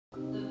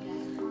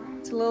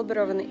a little bit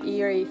of an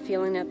eerie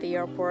feeling at the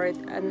airport.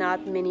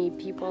 Not many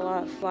people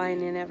are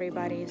flying in.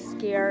 Everybody is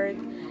scared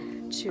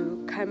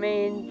to come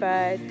in,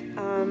 but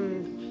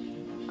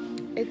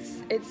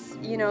it's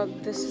you know,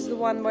 this is the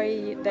one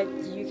way that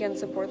you can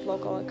support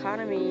local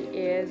economy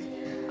is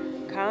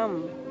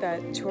come.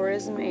 That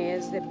tourism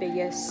is the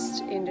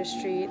biggest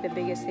industry, the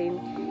biggest thing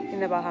in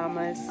the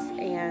Bahamas,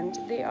 and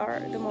they are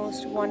the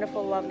most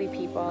wonderful, lovely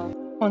people.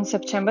 On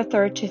September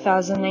 3rd,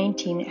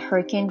 2019,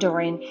 Hurricane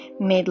Dorian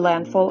made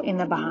landfall in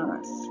the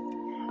Bahamas.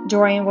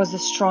 Dorian was the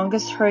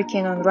strongest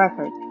hurricane on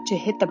record to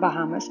hit the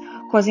Bahamas,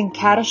 causing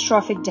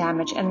catastrophic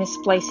damage and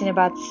misplacing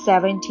about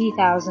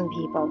 70,000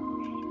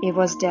 people. It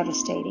was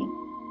devastating.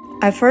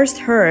 I first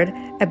heard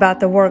about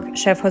the work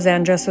Chef Jose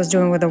Andres was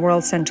doing with the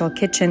World Central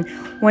Kitchen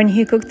when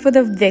he cooked for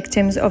the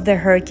victims of the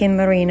Hurricane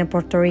Maria in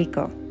Puerto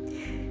Rico.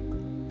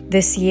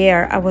 This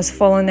year, I was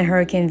following the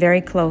hurricane very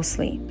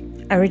closely.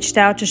 I reached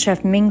out to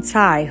Chef Ming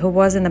Tsai, who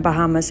was in the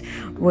Bahamas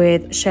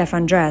with Chef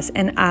Andres,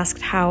 and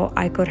asked how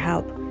I could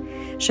help.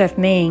 Chef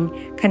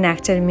Ming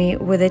connected me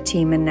with a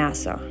team in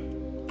Nassau.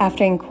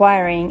 After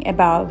inquiring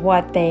about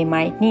what they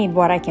might need,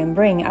 what I can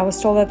bring, I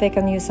was told that they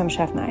can use some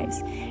chef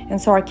knives.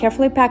 And so I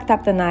carefully packed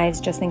up the knives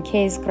just in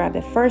case, grabbed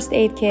a first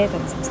aid kit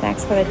and some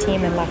snacks for the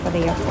team, and left for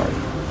the airport.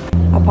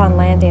 Upon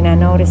landing, I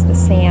noticed the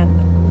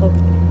sand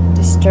looked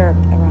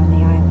disturbed around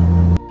the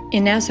island.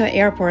 In Nassau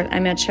Airport,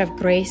 I met Chef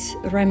Grace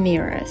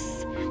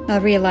Ramirez,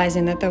 not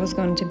realizing that was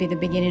going to be the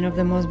beginning of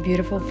the most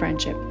beautiful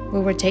friendship.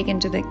 We were taken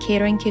to the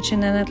catering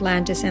kitchen in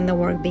Atlantis and the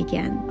work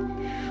began.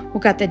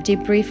 We got the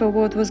debrief of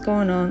what was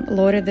going on,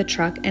 loaded the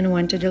truck, and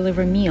went to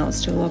deliver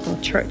meals to a local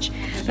church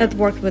that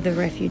worked with the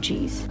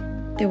refugees.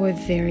 They were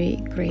very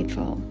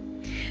grateful.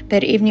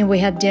 That evening, we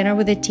had dinner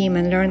with the team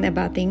and learned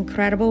about the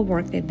incredible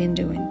work they've been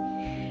doing.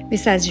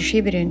 Besides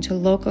distributing to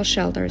local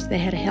shelters, they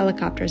had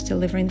helicopters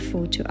delivering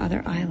food to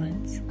other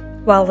islands.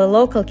 While the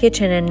local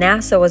kitchen in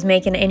Nassau was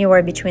making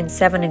anywhere between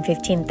 7,000 and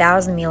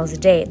 15,000 meals a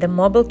day, the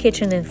mobile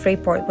kitchen in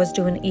Freeport was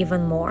doing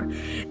even more.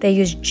 They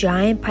used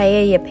giant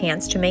paella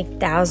pans to make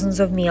thousands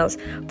of meals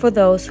for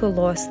those who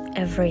lost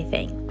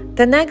everything.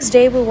 The next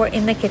day, we were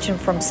in the kitchen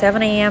from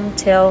 7 a.m.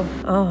 till,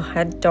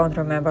 I don't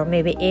remember,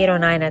 maybe 8 or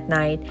 9 at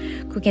night,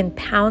 cooking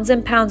pounds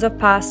and pounds of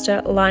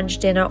pasta, lunch,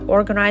 dinner,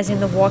 organizing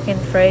the walk-in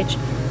fridge.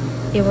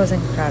 It was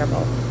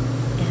incredible,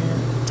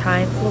 and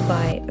time flew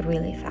by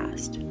really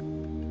fast.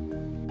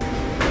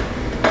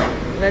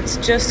 Let's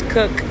just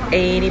cook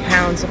 80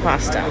 pounds of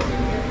pasta.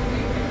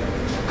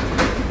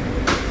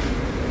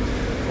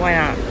 Why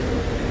not?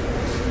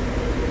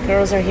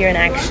 Girls are here in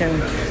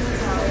action.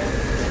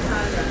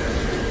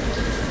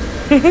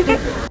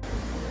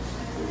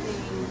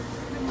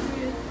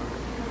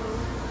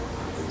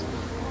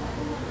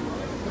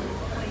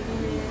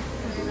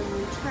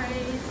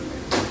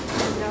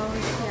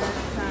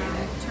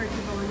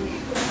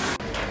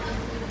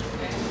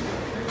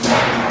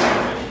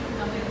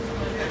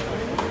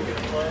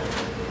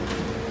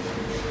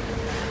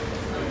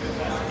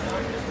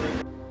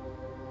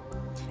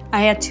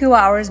 I had 2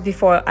 hours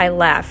before I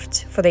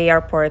left for the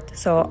airport,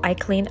 so I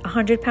cleaned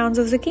 100 pounds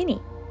of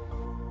zucchini.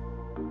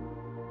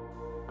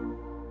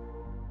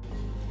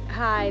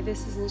 Hi,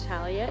 this is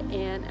Natalia,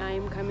 and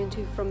I'm coming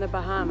to you from the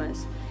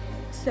Bahamas.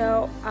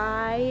 So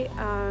I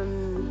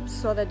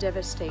saw the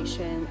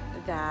devastation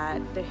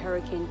that the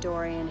Hurricane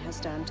Dorian has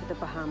done to the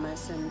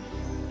Bahamas and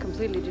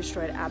completely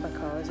destroyed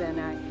Abacos, and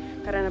I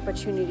got an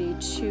opportunity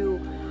to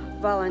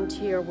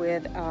volunteer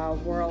with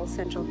World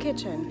Central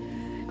Kitchen.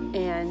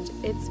 And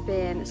it's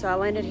been, so I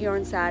landed here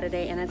on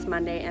Saturday and it's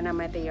Monday and I'm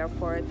at the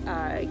airport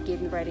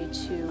getting ready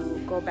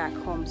to go back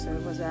home. So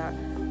it was a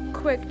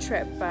quick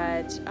trip,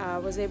 but I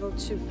was able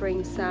to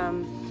bring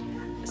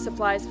some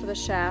supplies for the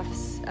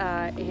chefs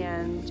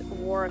and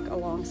work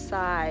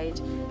alongside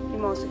the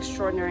most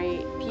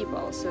extraordinary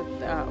people. So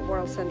the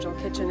World Central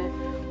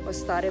Kitchen was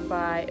started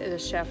by the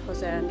chef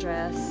Jose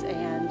Andres,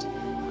 and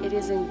it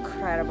is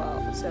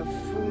incredible. So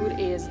food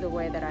is the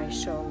way that I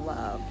show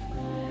love.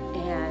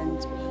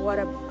 And what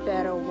a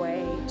better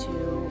way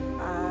to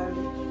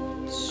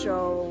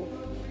show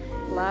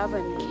love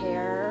and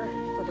care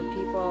for the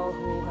people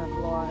who have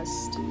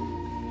lost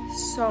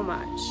so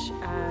much.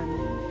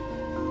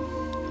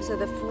 So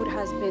the food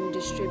has been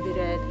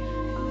distributed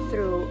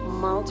through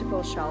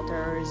multiple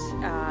shelters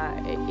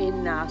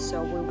in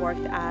Nassau. We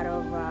worked out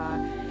of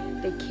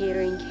the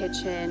catering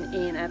kitchen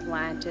in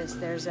Atlantis.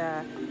 There's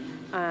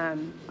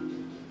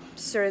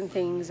certain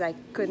things I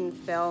couldn't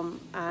film.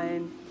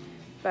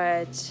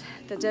 But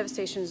the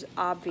devastation is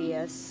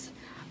obvious.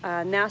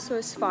 Nassau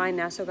is fine,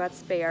 Nassau got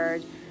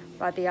spared,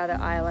 but the other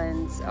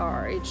islands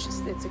are, it's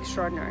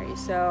extraordinary.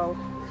 So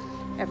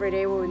every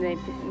day we would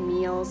make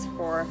meals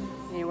for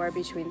anywhere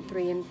between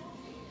 3,000 and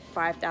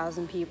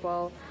 5,000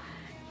 people.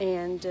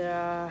 And,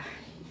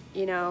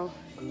 you know,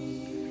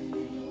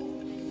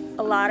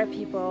 a lot of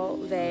people,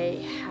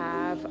 they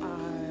have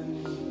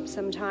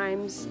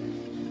sometimes,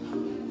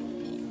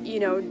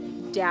 you know,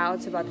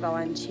 doubts about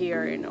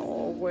volunteering,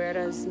 or where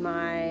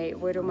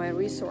do my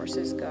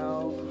resources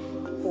go,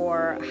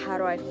 or how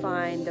do I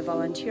find the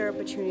volunteer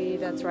opportunity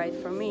that's right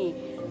for me.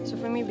 So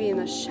for me, being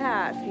a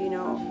chef, you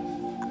know,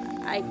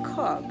 I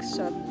cook,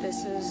 so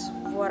this is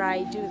what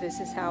I do, this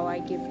is how I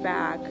give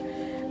back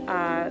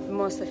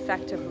most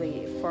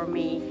effectively for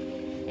me.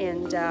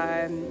 And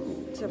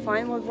so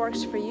find what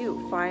works for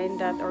you, find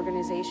that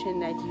organization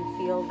that you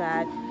feel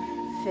that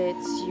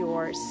fits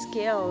your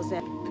skills.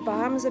 And the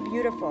Bahamas are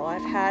beautiful.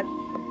 I've had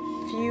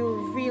a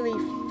few really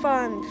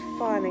fun,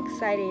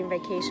 exciting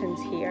vacations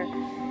here,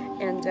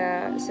 and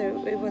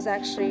so it was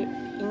actually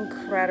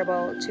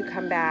incredible to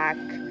come back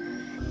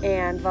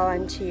and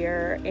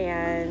volunteer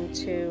and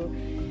to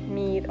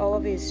meet all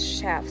of these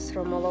chefs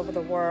from all over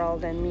the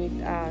world and meet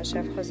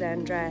Chef Jose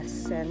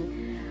Andres,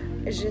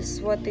 and it's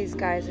just what these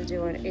guys are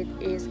doing. It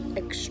is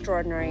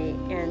extraordinary,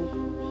 and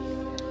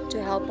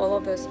to help all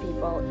of those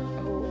people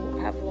who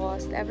have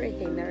lost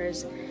everything.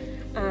 There's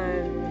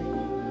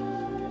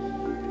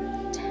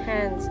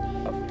tens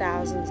of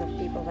thousands of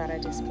people that are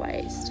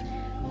displaced,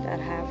 that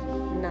have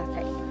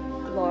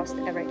nothing, lost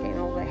everything.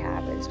 All they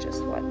have is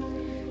just what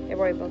they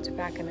were able to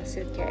pack in a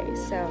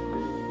suitcase. So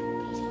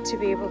to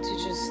be able to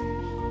just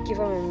give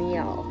them a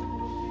meal,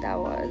 that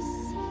was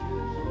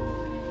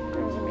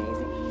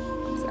amazing.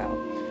 So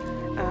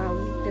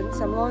been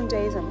some long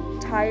days. I'm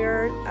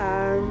tired,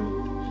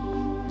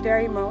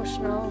 very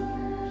emotional,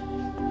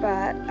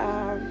 but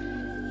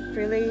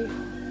really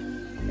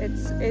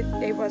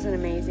it was an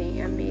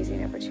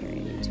amazing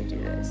opportunity to do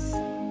this.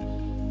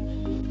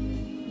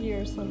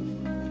 Here are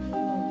some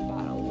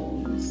battle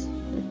wounds,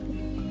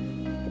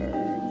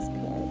 burns,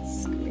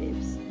 cuts,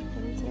 scrapes,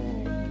 but it's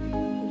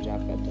alright. The job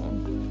got done.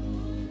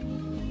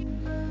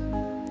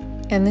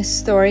 And the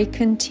story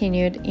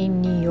continued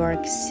in New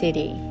York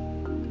City.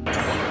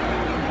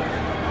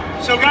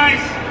 So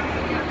guys,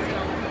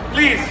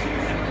 please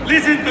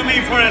listen to me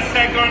for a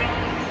second.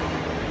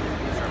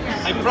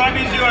 I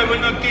promise you I will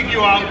not kick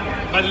you out,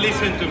 but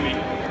listen to me.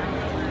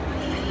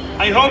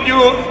 I hope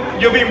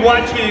you've been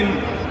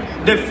watching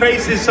the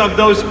faces of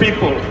those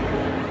people.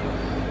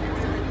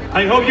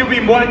 I hope you've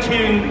been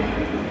watching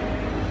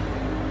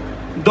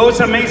those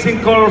amazing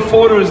color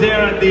photos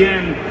there at the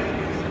end.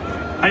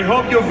 I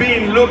hope you've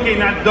been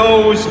looking at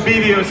those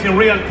videos in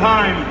real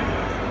time.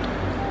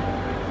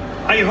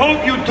 I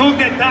hope you took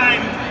the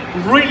time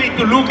really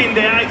to look in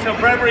the eyes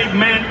of every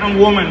man and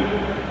woman.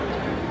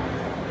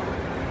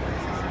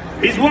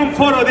 It's one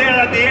photo there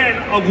at the end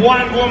of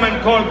one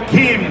woman called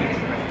Kim.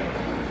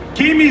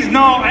 Kim is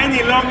not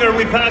any longer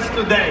with us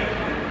today.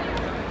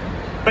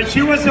 But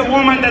she was a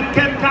woman that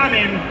kept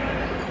coming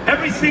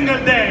every single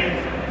day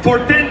for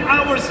 10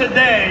 hours a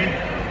day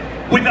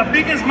with the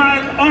biggest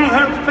smile on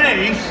her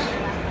face.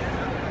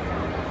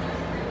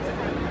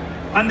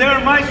 And there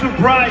my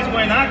surprise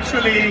when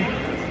actually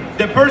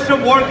the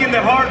person working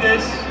the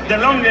hardest, the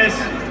longest,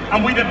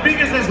 and with the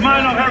biggest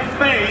smile on her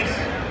face,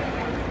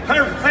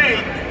 her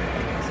fate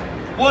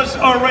was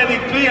already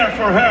clear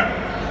for her.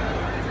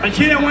 And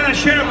she didn't want to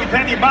share it with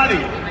anybody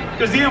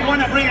because she didn't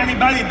want to bring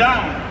anybody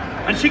down.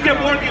 And she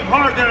kept working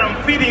harder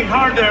and feeding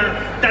harder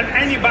than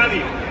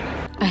anybody.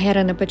 I had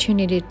an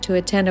opportunity to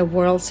attend a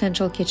World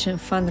Central Kitchen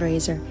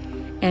fundraiser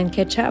and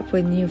catch up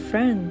with new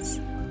friends.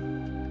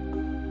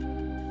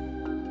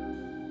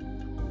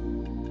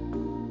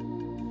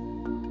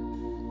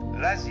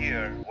 Last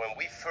year, when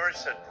we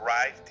first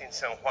arrived in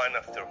San Juan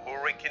after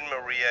Hurricane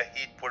Maria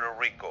hit Puerto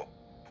Rico,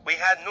 we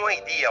had no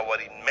idea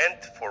what it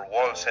meant for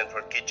World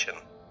Central Kitchen.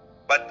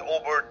 But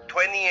over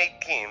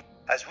 2018,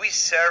 as we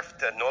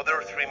served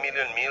another 3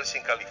 million meals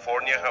in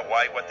California,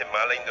 Hawaii,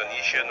 Guatemala,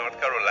 Indonesia, North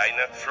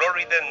Carolina,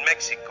 Florida, and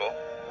Mexico,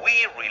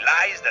 we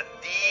realized that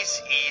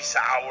this is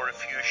our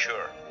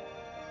future.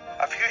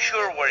 A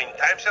future where in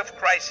times of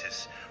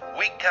crisis,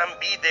 we can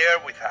be there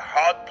with a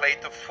hot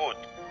plate of food,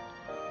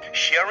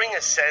 sharing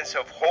a sense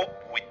of hope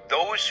with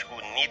those who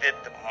need it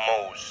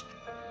most.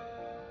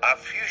 A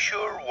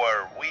future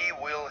where we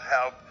will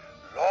help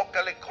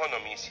local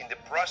economies in the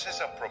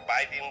process of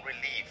providing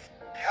relief,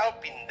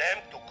 helping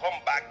them to come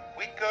back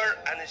quicker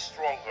and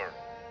stronger.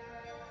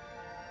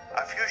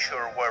 A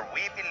future where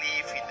we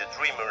believe in the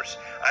dreamers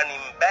and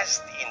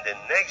invest in the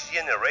next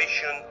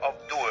generation of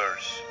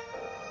doers.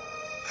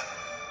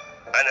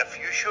 And a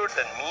future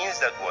that means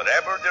that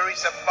wherever there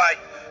is a fight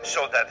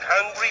so that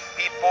hungry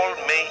people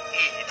may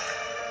eat,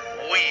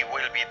 we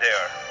will be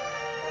there.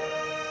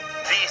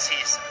 This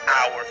is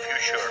our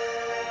future.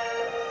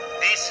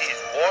 This is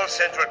World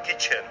Central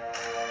Kitchen.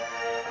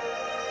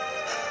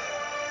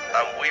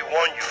 And we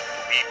want you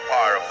to be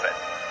part of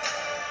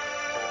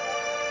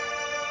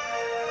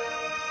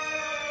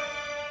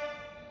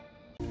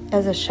it.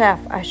 As a chef,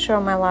 I show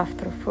my love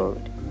through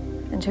food,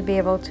 and to be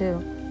able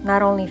to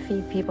not only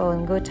feed people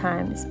in good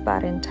times,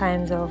 but in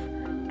times of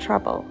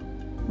trouble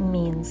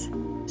means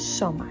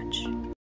so much.